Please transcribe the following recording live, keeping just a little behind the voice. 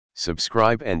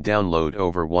Subscribe and download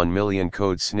over 1 million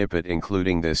code snippet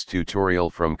including this tutorial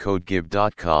from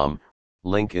codegive.com,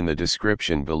 link in the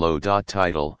description below.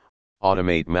 Title: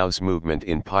 Automate Mouse Movement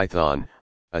in Python,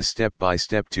 a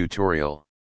step-by-step tutorial.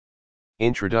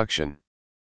 Introduction.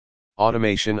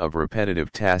 Automation of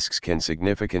repetitive tasks can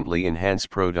significantly enhance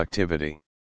productivity.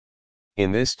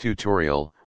 In this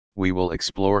tutorial, we will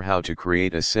explore how to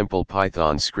create a simple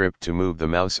Python script to move the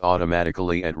mouse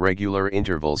automatically at regular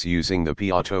intervals using the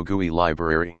pyautogui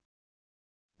library.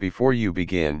 Before you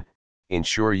begin,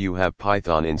 ensure you have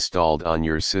Python installed on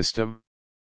your system.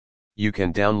 You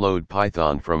can download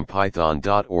Python from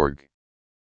python.org.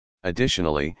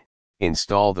 Additionally,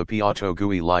 install the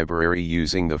pyautogui library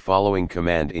using the following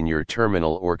command in your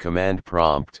terminal or command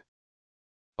prompt.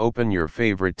 Open your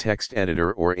favorite text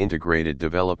editor or integrated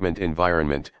development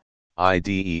environment,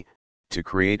 IDE, to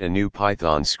create a new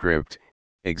Python script,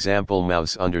 example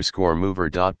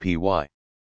mouse_mover.py.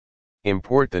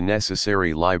 Import the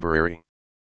necessary library.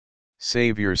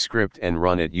 Save your script and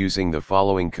run it using the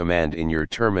following command in your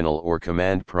terminal or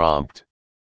command prompt.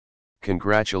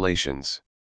 Congratulations!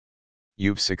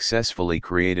 You've successfully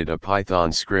created a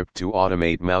Python script to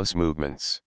automate mouse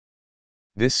movements.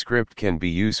 This script can be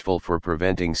useful for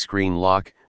preventing screen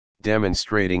lock,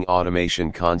 demonstrating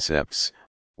automation concepts,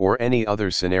 or any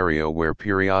other scenario where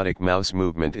periodic mouse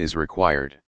movement is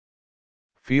required.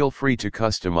 Feel free to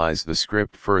customize the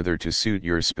script further to suit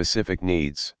your specific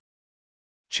needs.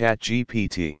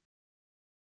 ChatGPT.